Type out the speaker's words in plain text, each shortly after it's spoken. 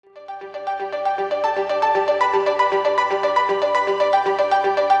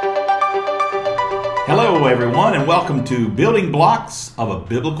Hello, everyone, and welcome to Building Blocks of a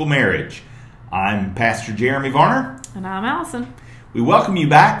Biblical Marriage. I'm Pastor Jeremy Varner. And I'm Allison. We welcome you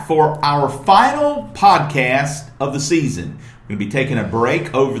back for our final podcast of the season. We're going to be taking a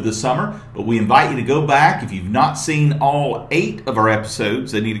break over the summer, but we invite you to go back. If you've not seen all 8 of our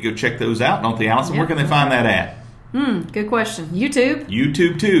episodes, they need to go check those out, don't they, Allison? Where can they find that at? Good question. YouTube.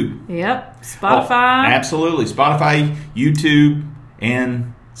 YouTube, too. Yep. Spotify. Oh, absolutely. Spotify, YouTube,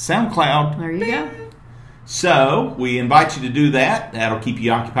 and SoundCloud. There you go. So, we invite you to do that. That'll keep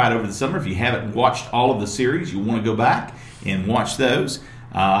you occupied over the summer. If you haven't watched all of the series, you'll want to go back and watch those.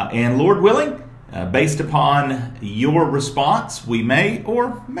 And Lord willing, based upon your response, we may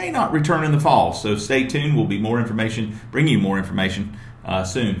or may not return in the fall. So stay tuned. We'll be bring you more information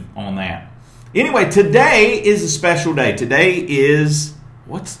soon on that. Anyway, today is a special day.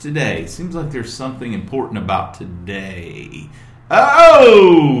 What's today? Seems like there's something important about today.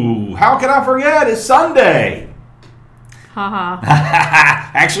 Oh, how can I forget? It's Sunday.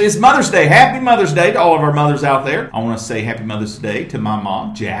 Actually, it's Mother's Day. Happy Mother's Day to all of our mothers out there. I want to say Happy Mother's Day to my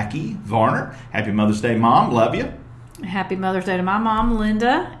mom, Jackie Varner. Happy Mother's Day, Mom. Love you. Happy Mother's Day to my mom,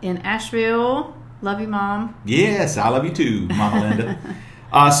 Linda, in Asheville. Love you, Mom. Yes, I love you too, Mama Linda.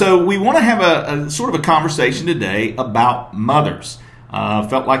 So we want to have a sort of a conversation today about mothers.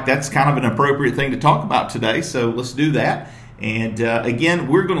 Felt like that's kind of an appropriate thing to talk about today, so let's do that. And again,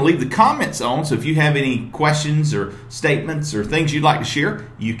 we're going to leave the comments on, so if you have any questions or statements or things you'd like to share,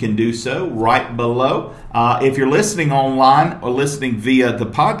 you can do so right below. If you're listening online or listening via the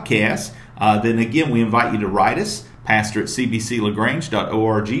podcast, then again, we invite you to write us,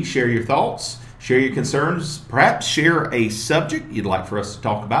 pastor@cbclagrange.org. Share your thoughts, share your concerns, perhaps share a subject you'd like for us to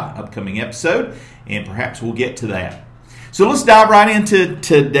talk about, upcoming episode, and perhaps we'll get to that. So let's dive right into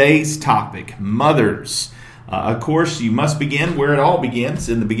today's topic, mothers. Of course, you must begin where it all begins,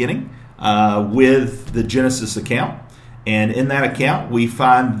 in the beginning, with the Genesis account. And in that account, we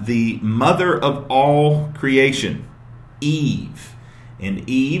find the mother of all creation, Eve. And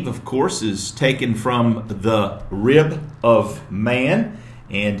Eve, of course, is taken from the rib of man,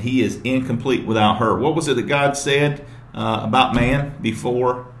 and he is incomplete without her. What was it that God said about man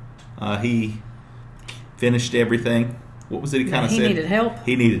before he finished everything? What was it he kind of said? He needed help.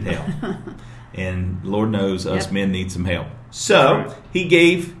 He needed help. And Lord knows us men need some help. So he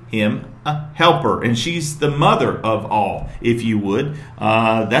gave him a helper, and she's the mother of all, if you would.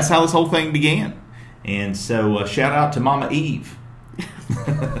 That's how this whole thing began. And so shout out to Mama Eve.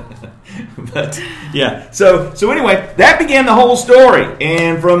 But yeah, so anyway, that began the whole story,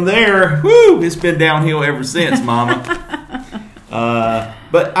 and from there, it's been downhill ever since, Mama.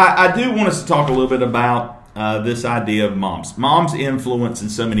 But I do want us to talk a little bit about this idea of moms. Moms influence in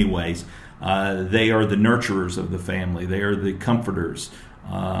so many ways. They are the nurturers of the family. They are the comforters.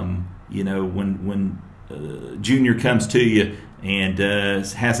 When Junior comes to you and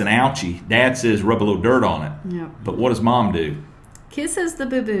has an ouchie, Dad says, rub a little dirt on it. Yep. But what does Mom do? Kisses the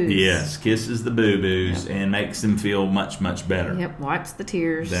boo-boos. Yes, kisses the boo-boos and makes them feel much, much better. Yep, wipes the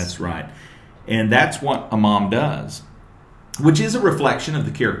tears. That's right. And that's what a mom does, which is a reflection of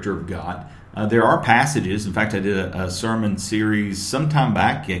the character of God. There are passages. In fact, I did a sermon series some time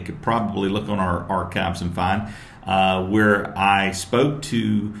back. You could probably look on our archives and find where I spoke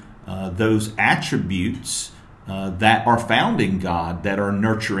to those attributes that are found in God that are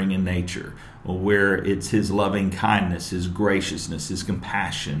nurturing in nature, where it's His loving kindness, His graciousness, His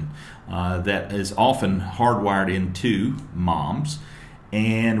compassion that is often hardwired into moms.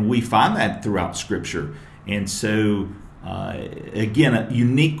 And we find that throughout Scripture. And so again,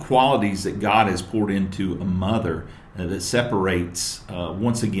 unique qualities that God has poured into a mother that separates,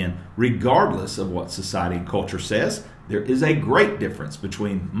 once again, regardless of what society and culture says, there is a great difference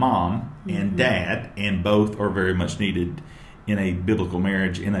between mom and dad, and both are very much needed in a biblical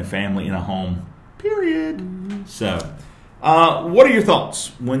marriage, in a family, in a home, period. So, what are your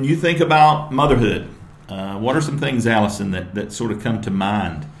thoughts when you think about motherhood? What are some things, Allison, that sort of come to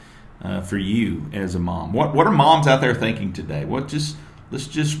mind for you as a mom? What are moms out there thinking today? Let's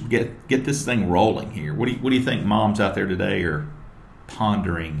just get this thing rolling here. What do you think moms out there today are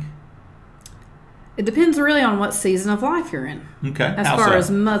pondering? It depends really on what season of life you're in. Okay. As far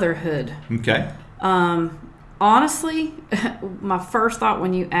as motherhood. Okay. Honestly, my first thought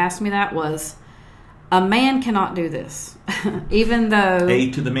when you asked me that was, a man cannot do this. Even though...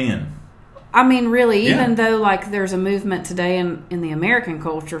 A to the men. I mean, really, even though like there's a movement today in the American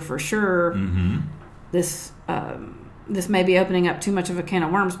culture for sure, this may be opening up too much of a can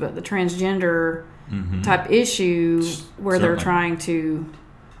of worms, but the transgender type issue where they're trying to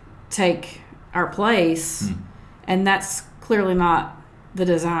take our place, and that's clearly not the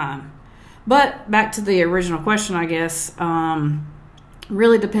design. But back to the original question, I guess,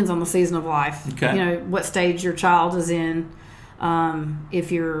 really depends on the season of life. Okay. What stage your child is in.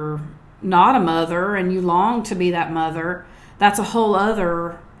 If you're not a mother and you long to be that mother, that's a whole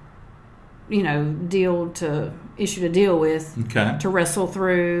other, issue to deal with. Okay. To wrestle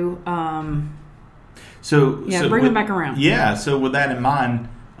through. So bring them back around. Yeah. So with that in mind,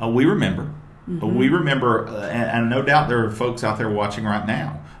 we remember. Mm-hmm. We remember, and no doubt there are folks out there watching right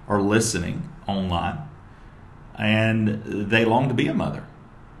now or listening online, and they long to be a mother,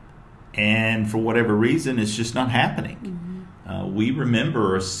 and for whatever reason, it's just not happening. Mm-hmm. We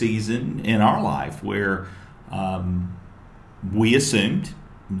remember a season in our life where we assumed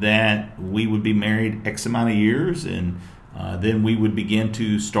that we would be married X amount of years, and then we would begin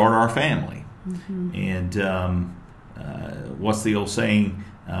to start our family. Mm-hmm. And what's the old saying?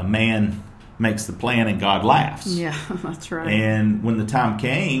 Man makes the plan and God laughs. Yeah, that's right. And when the time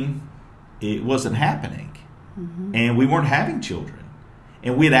came, it wasn't happening. Mm-hmm. And we weren't having children.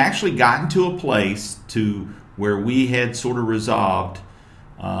 And we had actually gotten to a place to where we had sort of resolved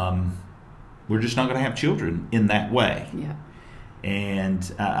we're just not going to have children in that way. Yeah.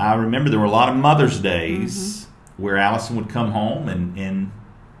 And I remember there were a lot of Mother's Days where Allison would come home and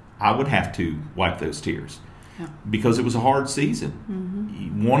I would have to wipe those tears. Yeah. Because it was a hard season.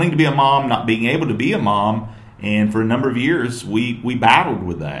 Mm-hmm. Wanting to be a mom, not being able to be a mom, and for a number of years we battled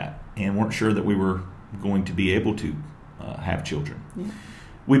with that and weren't sure that we were going to be able to have children. Yeah.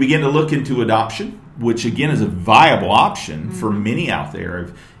 We began to look into adoption, which again is a viable option for many out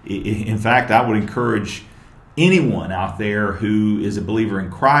there. In fact, I would encourage anyone out there who is a believer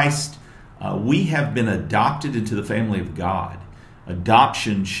in Christ. We have been adopted into the family of God.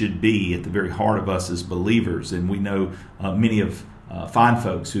 Adoption should be at the very heart of us as believers, and we know many of fine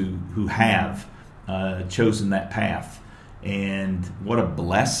folks who have chosen that path. And what a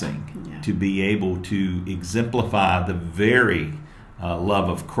blessing to be able to exemplify the very love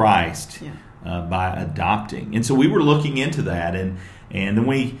of Christ by adopting. And so we were looking into that, and then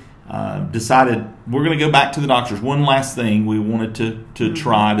we decided we're going to go back to the doctors. One last thing, we wanted to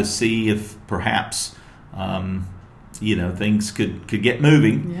try to see if perhaps things could get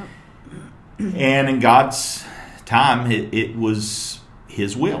moving. Yep. And in God's time, it was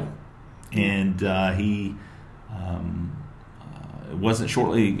His will, and He. It was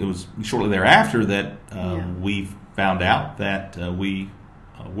shortly thereafter that we found out that we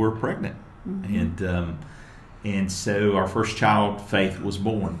were pregnant, and so our first child, Faith, was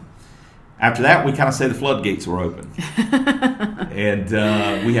born. After that, we kind of say the floodgates were open,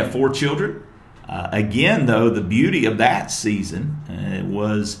 and we have 4 children. Again, though, the beauty of that season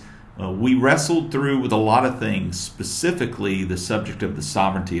was we wrestled through with a lot of things, specifically the subject of the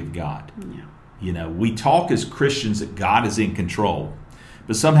sovereignty of God. Yeah. We talk as Christians that God is in control,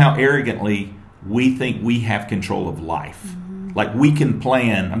 but somehow arrogantly we think we have control of life. Mm-hmm. Like we can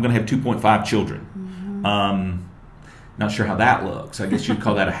plan, I'm going to have 2.5 children. Mm-hmm. Not sure how that looks. I guess you'd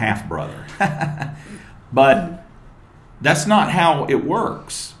call that a half-brother. But that's not how it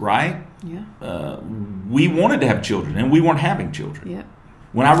works, right? Yeah. We wanted to have children, and we weren't having children. Yeah.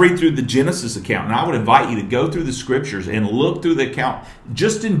 When I read through the Genesis account, and I would invite you to go through the scriptures and look through the account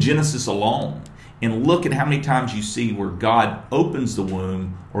just in Genesis alone, and look at how many times you see where God opens the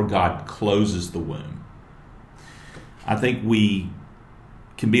womb or God closes the womb. I think we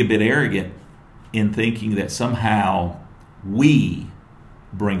can be a bit arrogant in thinking that somehow we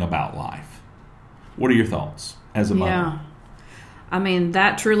bring about life. What are your thoughts as a mother? Yeah. I mean,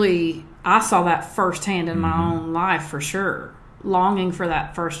 that truly, I saw that firsthand in my own life for sure. Longing for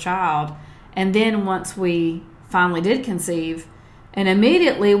that first child. And then once we finally did conceive and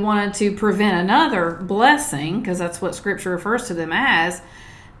immediately wanted to prevent another blessing, because that's what Scripture refers to them as,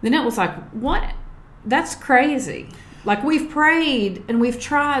 then it was like, what? That's crazy. Like, we've prayed and we've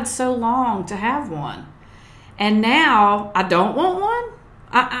tried so long to have one. And now I don't want one?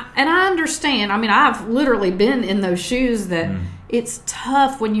 And I understand. I mean, I've literally been in those shoes that it's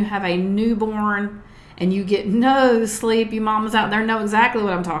tough when you have a newborn and you get no sleep. You mamas out there know exactly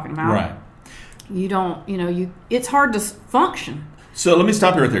what I'm talking about. Right. You don't, it's hard to function. So let me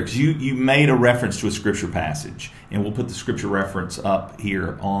stop you right there, because you made a reference to a scripture passage, and we'll put the scripture reference up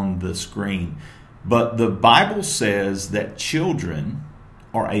here on the screen. But the Bible says that children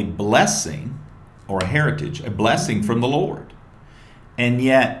are a blessing or a heritage, a blessing from the Lord. And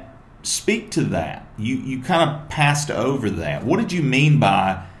yet, speak to that. You kind of passed over that. What did you mean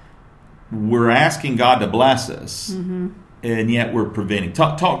by we're asking God to bless us, and yet we're preventing?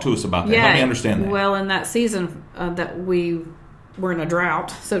 Talk to us about that. Let me understand that. Well, in that season that we were in a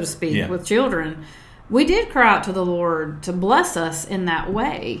drought, so to speak, with children, we did cry out to the Lord to bless us in that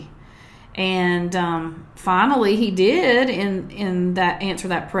way. And finally, he did in that answer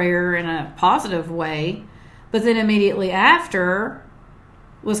that prayer in a positive way. But then immediately after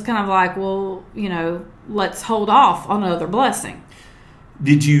was kind of like, well, let's hold off on another blessing.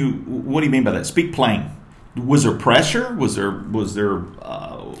 What do you mean by that? Speak plain. Was there pressure? Was your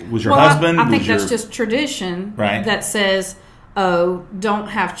husband? I think that's just tradition, right, that says, oh, don't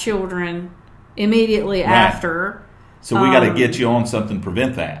have children immediately after. So we got to get you on something to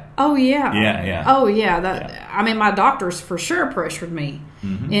prevent that. Oh, yeah. Yeah. Oh, yeah. I mean, my doctors for sure pressured me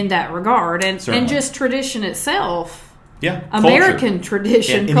in that regard. And just tradition itself. Yeah. American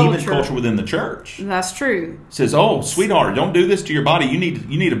tradition, and culture. even culture within the church. That's true. Says, oh, sweetheart, don't do this to your body. You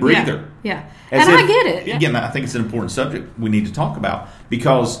need a breather. Yeah. I get it. Again, I think it's an important subject we need to talk about,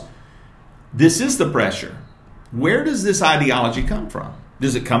 because this is the pressure. Where does this ideology come from?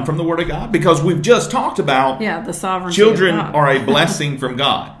 Does it come from the Word of God? Because we've just talked about the sovereignty children of God. are a blessing from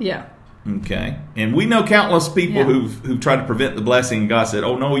God. Yeah. Okay. And we know countless people who've tried to prevent the blessing, and God said,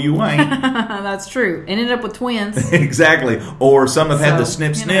 oh, no, you ain't. That's true. Ended up with twins. Exactly. Or some have had the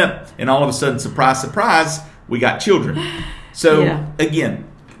snip, and all of a sudden, surprise, surprise, we got children. So, again,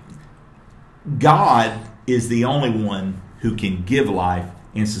 God is the only one who can give life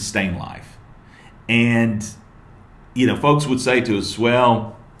and sustain life. And folks would say to us,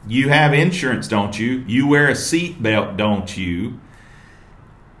 well, you have insurance, don't you? You wear a seatbelt, don't you?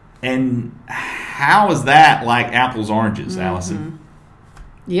 And how is that like apples, oranges, Allison?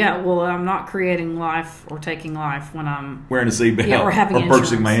 Yeah, well, I'm not creating life or taking life when I'm wearing a seatbelt or having or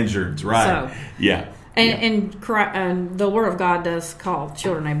purchasing my insurance, right? So, And the Word of God does call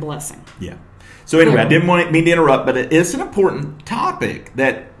children a blessing. Yeah. So anyway, I didn't mean to interrupt, but it's an important topic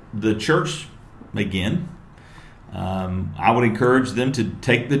that the church, again, I would encourage them to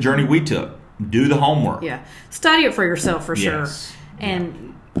take the journey we took. Do the homework. Yeah. Study it for yourself for sure.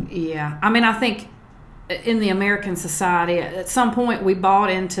 And I mean, I think in the American society, at some point we bought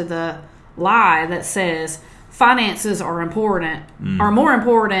into the lie that says finances are important, are more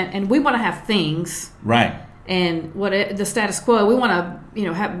important, and we want to have things. Right. And the status quo, we want to,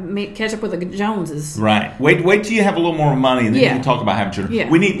 catch up with the Joneses. Right. Wait till you have a little more money, and then you can talk about having children. Yeah.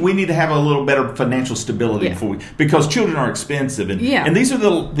 We need to have a little better financial stability before because children are expensive, and these are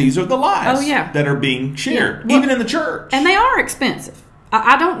the lies that are being shared, even in the church. And they are expensive.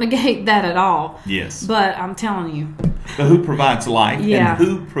 I don't negate that at all. Yes. But I'm telling you. But who provides life and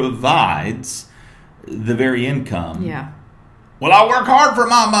who provides the very income? Yeah. Well, I work hard for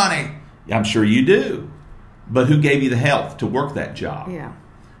my money. I'm sure you do. But who gave you the health to work that job? Yeah.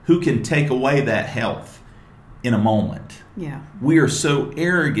 Who can take away that health in a moment? Yeah. We are so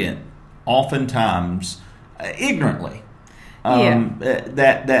arrogant, oftentimes, ignorantly,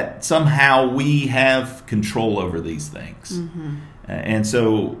 that somehow we have control over these things. Mm-hmm. And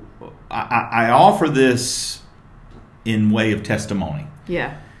so I offer this in way of testimony.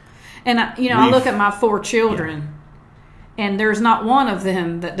 Yeah. And, I look at my 4 children, and there's not one of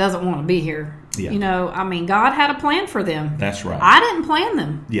them that doesn't want to be here. Yeah. I mean, God had a plan for them. That's right. I didn't plan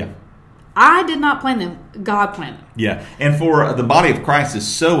them. Yeah. I did not plan them. God planned them. Yeah. And for the body of Christ is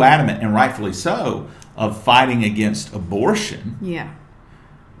so adamant, and rightfully so, of fighting against abortion. Yeah.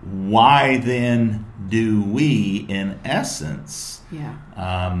 Why then do we, in essence,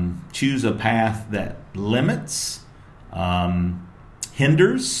 choose a path that limits,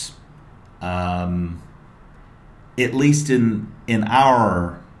 hinders, at least in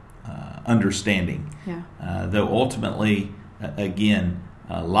our understanding, though ultimately, again,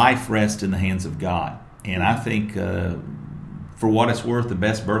 life rests in the hands of God. And I think, for what it's worth, the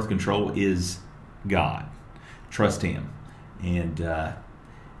best birth control is God. Trust Him, and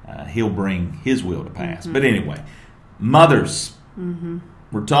He'll bring His will to pass. Mm-hmm. But anyway, mothers. Mm-hmm.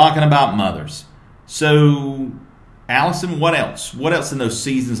 We're talking about mothers. So, Allison, what else? What else in those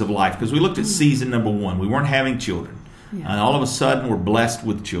seasons of life? Because we looked at season number 1. We weren't having children. Yeah. All of a sudden, we're blessed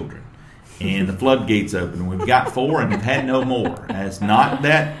with children. And the floodgates open. We've got 4 and have had no more. It's not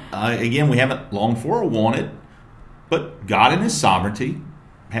that, again, we haven't longed for or wanted, but God in His sovereignty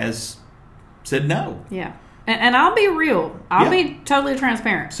has said no. Yeah. And I'll be real. I'll be totally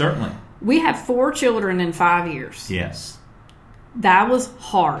transparent. Certainly. We had 4 children in 5 years. Yes. That was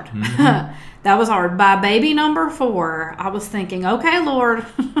hard. Mm-hmm. That was hard. By baby number 4, I was thinking, okay, Lord.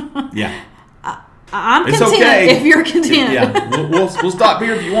 Yeah. I'm content if you're content. Yeah, we'll stop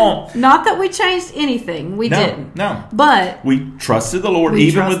here if you want. Not that we changed anything. We didn't. No. But we trusted the Lord,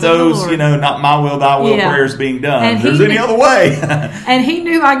 even with those, not my will, thy will prayers being done. And if there's any other way. And He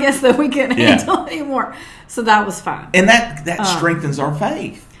knew, I guess, that we couldn't handle anymore. So that was fine. And that strengthens our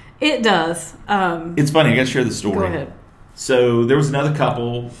faith. It does. It's funny. I got to share the story. Go ahead. So there was another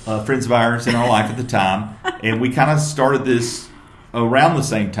couple, friends of ours in our life at the time, and we kind of started this around the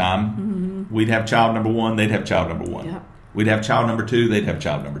same time. Mm-hmm. We'd have child number one, they'd have child number one. Yep. We'd have child number two, they'd have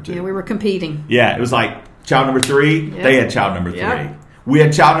child number two. Yeah, we were competing. Yeah, it was like child number three, they had child number three. We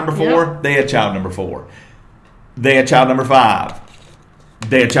had child number four, they had child number four. They had child number five.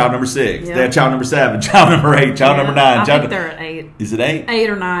 They had child number six. They had child number seven, child number eight, child number nine. I think they're at 8. Is it 8? 8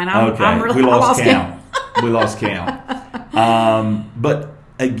 or 9. We lost count. We lost count. But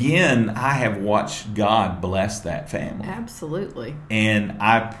again, I have watched God bless that family. Absolutely. And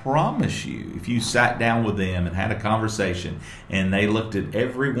I promise you, if you sat down with them and had a conversation and they looked at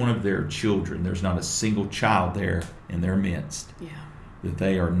every one of their children, there's not a single child there in their midst that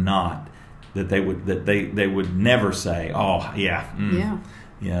they are not, that they would never say, oh,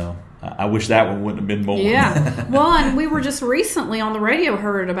 I wish that one wouldn't have been born. Yeah. Well, and we were just recently on the radio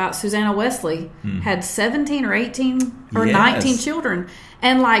heard about Susanna Wesley had 17 or 18 or 19 children.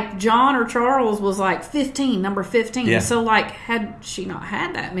 And like John or Charles was like 15, number 15. Yeah. So like had she not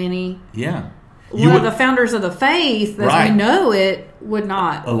had that many, one of the founders of the faith, as we know it, would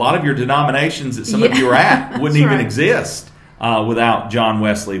not. A lot of your denominations that some of you are at wouldn't even exist. Without John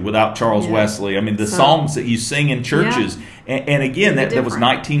Wesley, without Charles Wesley. I mean, the psalms that you sing in churches. And again, that was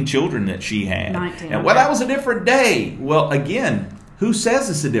 19 children that she had. 19. And that was a different day. Well, again, who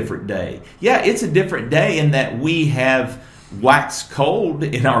says it's a different day? Yeah, it's a different day in that we have waxed cold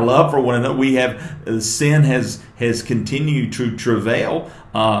in our love for one another. We have, sin has continued to travail,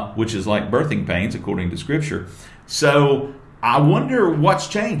 which is like birthing pains, according to Scripture. So I wonder what's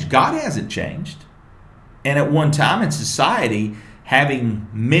changed. God hasn't changed. And at one time in society, having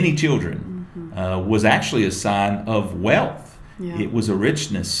many children was actually a sign of wealth. Yeah. It was a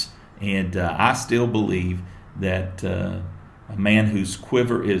richness. And I still believe that a man whose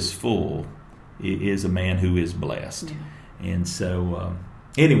quiver is full is a man who is blessed. Yeah. And so,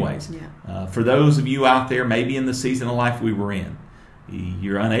 anyways, for those of you out there, maybe in the season of life we were in,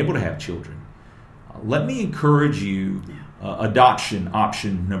 you're unable to have children. Let me encourage you, adoption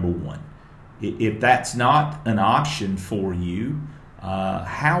option number 1. If that's not an option for you,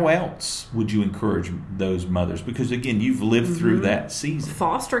 how else would you encourage those mothers? Because again, you've lived through that season.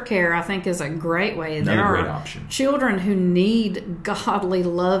 Foster care, I think, is a great way. Another great option. Children who need godly,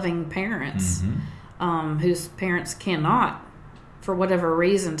 loving parents, whose parents cannot, for whatever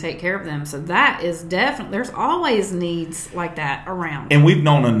reason, take care of them. So that is definitely, there's always needs like that around. And we've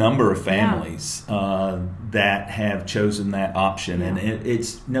known a number of families that have chosen that option. And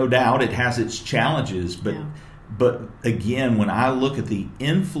it's no doubt it has its challenges. But again, when I look at the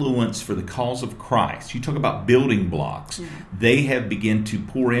influence for the cause of Christ, you talk about building blocks. They have begun to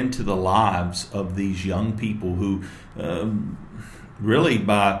pour into the lives of these young people who really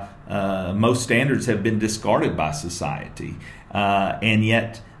by most standards have been discarded by society. And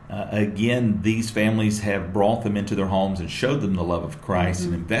yet, again, these families have brought them into their homes and showed them the love of Christ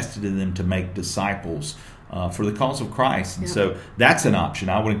and invested in them to make disciples for the cause of Christ. And so that's an option.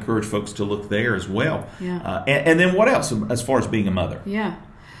 I would encourage folks to look there as well. And then what else as far as being a mother?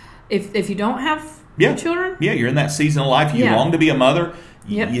 If you don't have children? You're in that season of life. You long to be a mother.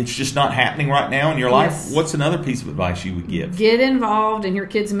 It's just not happening right now in your life. What's another piece of advice you would give? Get involved in your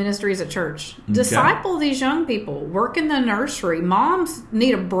kids' ministries at church. Disciple these young people. Work in the nursery. Moms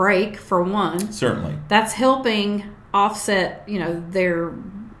need a break, for one. Certainly. That's helping offset, their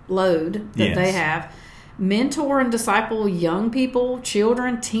load that they have. Mentor and disciple young people,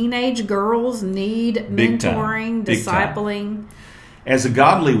 children, teenage girls need mentoring, discipling. As a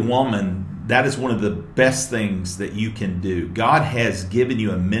godly woman, that is one of the best things that you can do. God has given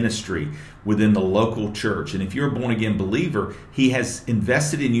you a ministry within the local church. And if you're a born-again believer, He has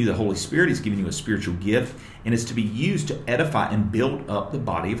invested in you. The Holy Spirit has given you a spiritual gift, and it's to be used to edify and build up the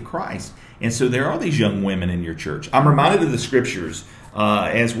body of Christ. And so there are these young women in your church. I'm reminded of the Scriptures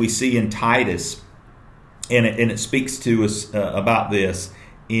as we see in Titus, and it speaks to us about this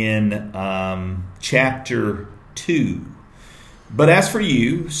in chapter 2. But as for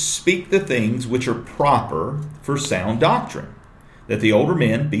you, speak the things which are proper for sound doctrine, that the older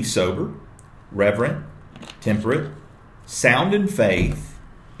men be sober, reverent, temperate, sound in faith,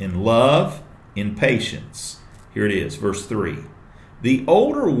 in love, in patience. Here it is, verse 3. The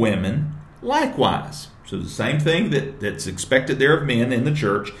older women likewise. So the same thing that's expected there of men in the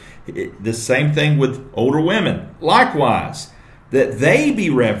church, the same thing with older women. Likewise, that they be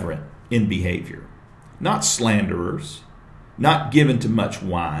reverent in behavior, not slanderers, not given to much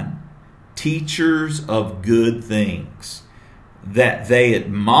wine, teachers of good things, that they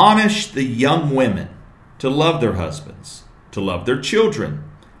admonish the young women to love their husbands, to love their children,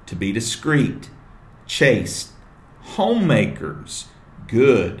 to be discreet, chaste, homemakers,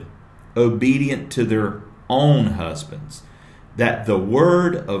 good, obedient to their own husbands, that the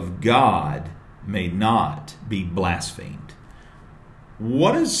word of God may not be blasphemed.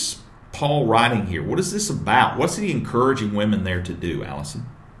 What is Paul writing here? What is this about? What's he encouraging women there to do, Allison?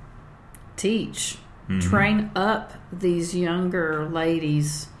 Teach. Train up these younger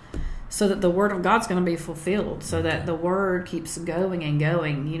ladies so that the word of God's going to be fulfilled, so that the word keeps going and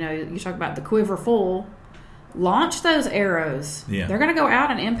going. You know, you talk about the quiver full. Launch those arrows. Yeah. They're going to go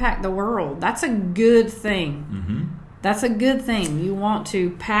out and impact the world. That's a good thing. Mm-hmm. That's a good thing. You want to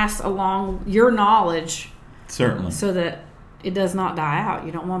pass along your knowledge, certainly, so that it does not die out.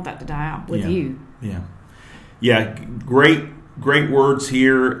 You don't want that to die out with you. Yeah. Great words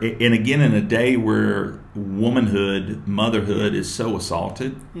here. And again, in a day where womanhood, motherhood is so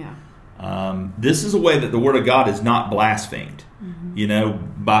assaulted, this is a way that the Word of God is not blasphemed,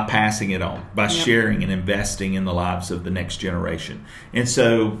 by passing it on, by sharing and investing in the lives of the next generation. And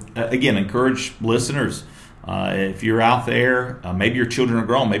so, again, encourage listeners, if you're out there, maybe your children are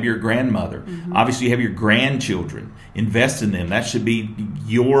grown, maybe you're a grandmother. Obviously, you have your grandchildren. Invest in them. That should be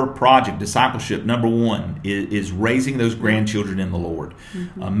your project. Discipleship, number one, is raising those grandchildren in the Lord.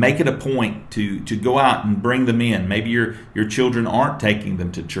 Make it a point to go out and bring them in. Maybe your children aren't taking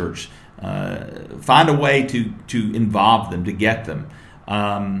them to church. Find a way to involve them, to get them.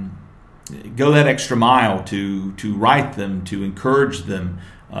 Go that extra mile to write them, to encourage them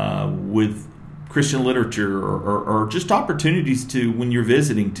with Christian literature or just opportunities to, when you're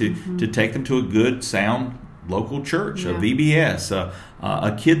visiting, to take them to a good, sound local church, a VBS,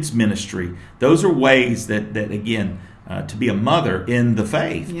 a kids ministry. Those are ways that again, to be a mother in the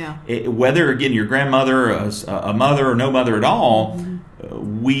faith. Whether, again, your grandmother, a mother or no mother at all,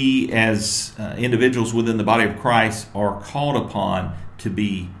 we as individuals within the body of Christ are called upon to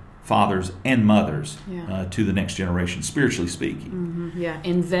be fathers and mothers to the next generation, spiritually speaking.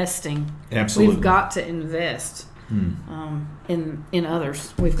 Investing. Absolutely. We've got to invest in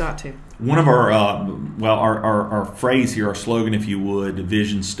others. We've got to. One of our phrase here, our slogan, if you would,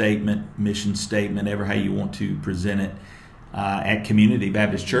 vision statement, mission statement, ever how you want to present it, at Community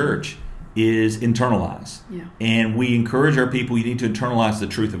Baptist Church, is internalize. And we encourage our people, you need to internalize the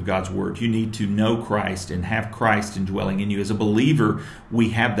truth of God's Word. You need to know Christ and have Christ indwelling in you. As a believer,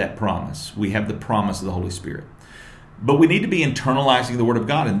 we have that promise. We have the promise of the Holy Spirit. But we need to be internalizing the Word of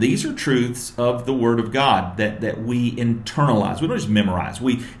God. And these are truths of the Word of God that we internalize. We don't just memorize.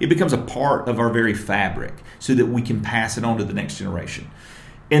 It becomes a part of our very fabric so that we can pass it on to the next generation.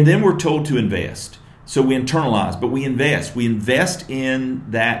 And then we're told to invest. So we internalize, but we invest. We invest in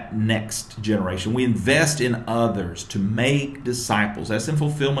that next generation. We invest in others to make disciples. That's in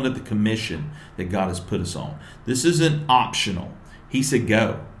fulfillment of the commission that God has put us on. This isn't optional. He said,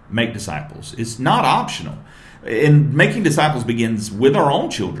 go, make disciples. It's not optional. And making disciples begins with our own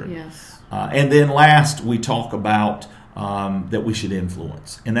children. And then last, we talk about that we should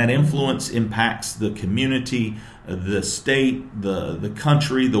influence. And that influence impacts the community, the state, the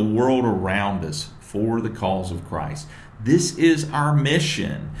country, the world around us, for the cause of Christ. This is our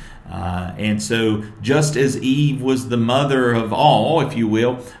mission. And so just as Eve was the mother of all, if you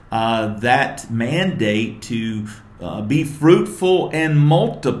will, that mandate to be fruitful and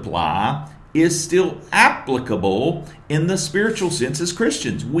multiply is still applicable in the spiritual sense as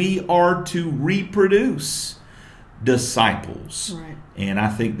Christians. We are to reproduce disciples. And I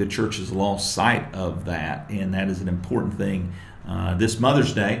think the church has lost sight of that, and that is an important thing this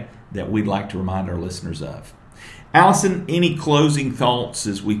Mother's Day that we'd like to remind our listeners of. Allison, any closing thoughts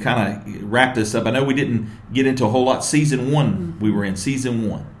as we kind of wrap this up? I know we didn't get into a whole lot. Season 1, we were in Season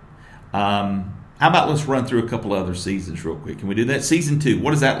 1. How about let's run through a couple other seasons real quick? Can we do that? Season 2,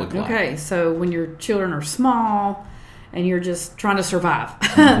 what does that look like? Okay, so when your children are small and you're just trying to survive.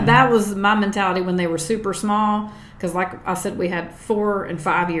 That was my mentality when they were super small, because like I said, we had 4 and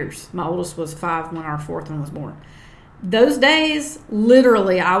 5 years. My oldest was 5 when our 4th one was born. Those days,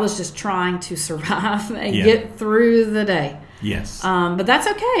 literally, I was just trying to survive and get through the day. But that's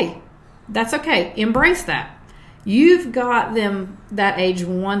okay. That's okay. Embrace that. You've got them that age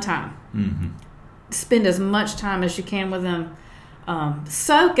one time. Spend as much time as you can with them.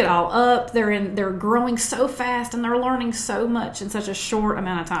 Soak it all up. They're growing so fast and they're learning so much in such a short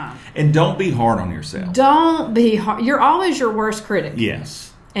amount of time. And don't be hard on yourself. Don't be hard. You're always your worst critic. Yes.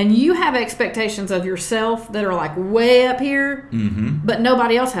 And you have expectations of yourself that are like way up here, but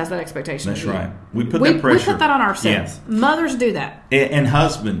nobody else has that expectation. That's right. We put that pressure. We put that on ourselves. Mothers do that. And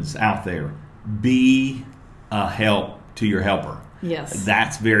husbands out there, be a help to your helper. Yes.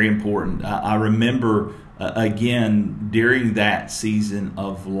 That's very important. I remember, again, during that season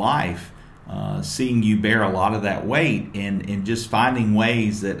of life, seeing you bear a lot of that weight, and just finding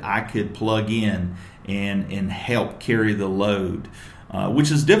ways that I could plug in and help carry the load,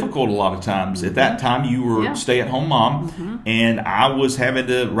 which is difficult a lot of times. At that time, you were a stay-at-home mom, and I was having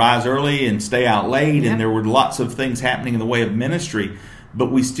to rise early and stay out late, and there were lots of things happening in the way of ministry,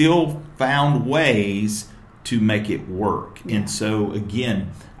 but we still found ways to make it work. And so,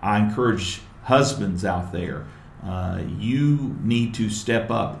 again, I encourage husbands out there, you need to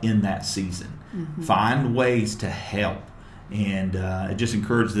step up in that season. Find ways to help, and just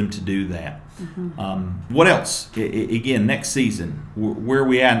encourage them to do that. What else? Again, next season, where are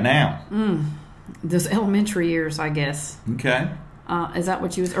we at now? Those elementary years, I guess. Okay. Is that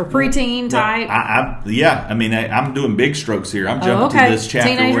what you was, or preteen type? I'm doing big strokes here. I'm jumping to this chapter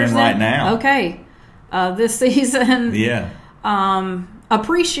Teenagers we're in right now. Okay. This season. Yeah.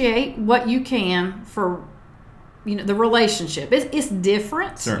 Appreciate what you can for, the relationship. It's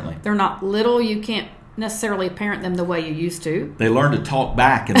different. Certainly. They're not little. You can't necessarily parent them the way you used to. They learn to talk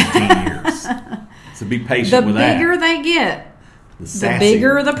back in the teen years. So be patient with that. The bigger they get, the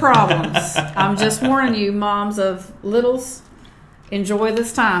bigger the problems. I'm just warning you, moms of littles, enjoy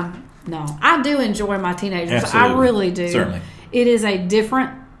this time. No, I do enjoy my teenagers. Absolutely. I really do. Certainly. It is a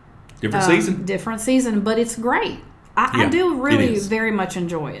different season. Different season, but it's great. I do really very much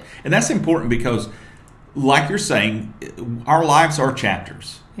enjoy it. And that's important because, like you're saying, our lives are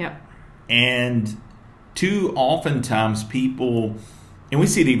chapters. Yep. And too oftentimes people, and we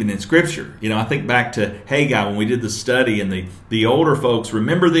see it even in Scripture. I think back to Haggai when we did the study, and the older folks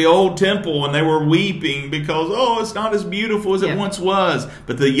remember the old temple and they were weeping because, it's not as beautiful as it once was.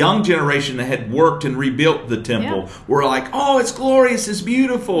 But the young generation that had worked and rebuilt the temple were like, it's glorious, it's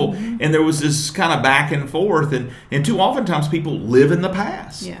beautiful. And there was this kind of back and forth. And too oftentimes people live in the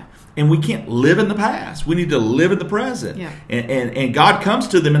past. Yeah. And we can't live in the past. We need to live in the present. Yeah. And God comes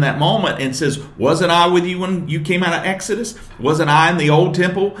to them in that moment and says, wasn't I with you when you came out of Exodus? Wasn't I in the old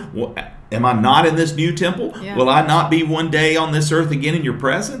temple? Am I not in this new temple? Yeah. Will I not be one day on this earth again in your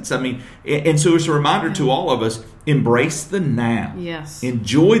presence? And so it's a reminder to all of us, embrace the now. Yes.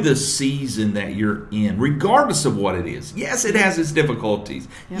 Enjoy the season that you're in, regardless of what it is. Yes, it has its difficulties.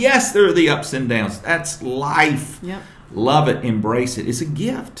 Yep. Yes, there are the ups and downs. That's life. Yep. Love it. Embrace it. It's a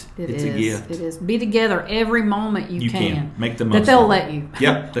gift. It's a gift. It is. Be together every moment you can. Make the most that they'll of it. let you.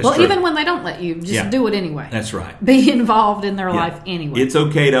 Yep, that's true. Even when they don't let you, just do it anyway. That's right. Be involved in their life anyway. It's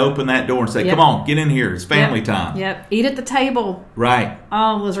okay to open that door and say, come on, get in here. It's family time. Yep. Eat at the table. Right.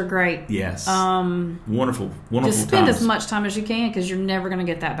 Oh, those are great. Yes. Wonderful just spend times. as much time as you can, because you're never going to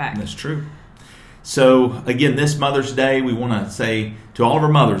get that back. That's true. So, again, this Mother's Day, we want to say to all of our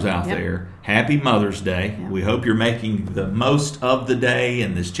mothers out there, Happy Mother's Day. Yep. We hope you're making the most of the day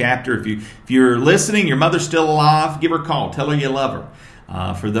in this chapter. If you're listening, your mother's still alive, give her a call. Tell her you love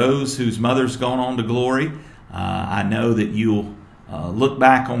her. For those whose mother's gone on to glory, I know that you'll look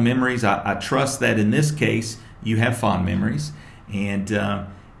back on memories. I trust that in this case, you have fond memories. And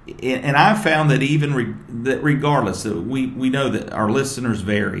I've found that that regardless, we know that our listeners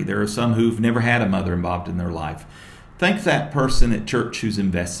vary. There are some who've never had a mother involved in their life. Thank that person at church who's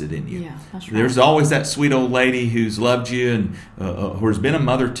invested in you. Yeah, that's right. There's always that sweet old lady who's loved you and who has been a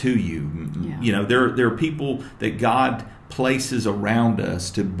mother to you. Yeah. There are people that God places around us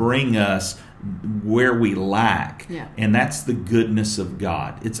to bring us where we lack. Yeah. And that's the goodness of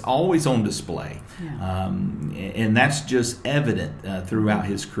God. It's always on display. Yeah. And that's just evident throughout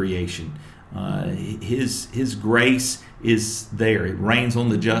His creation. His grace is there. It rains on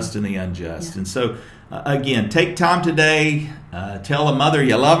the just and the unjust. Yeah. And so, again, take time today. Tell a mother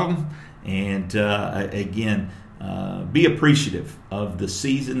you love them. And again, be appreciative of the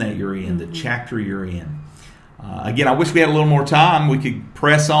season that you're in, the chapter you're in. Again, I wish we had a little more time. We could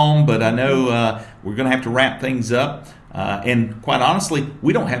press on, but I know we're going to have to wrap things up. And quite honestly,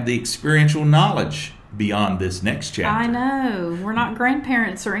 we don't have the experiential knowledge beyond this next chapter. I know. We're not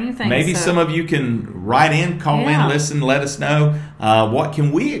grandparents or anything. Maybe some of you can write in, call in, listen, let us know. What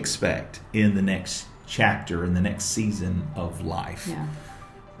can we expect in the next chapter, in the next season of life? Yeah.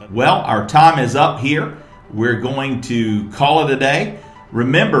 Well, our time is up here. We're going to call it a day.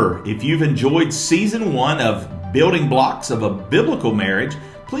 Remember, if you've enjoyed Season 1 of Building Blocks of a Biblical Marriage,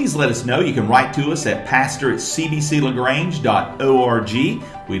 please let us know. You can write to us at pastor@cbclagrange.org.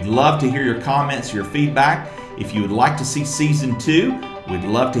 We'd love to hear your comments, your feedback. If you would like to see Season 2, we'd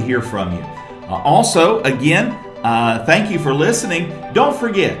love to hear from you. Also, again, thank you for listening. Don't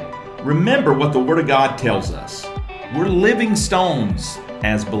forget, remember what the Word of God tells us. We're living stones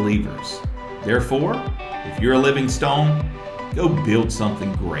as believers. Therefore, if you're a living stone, go build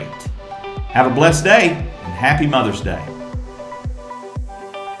something great. Have a blessed day and happy Mother's Day.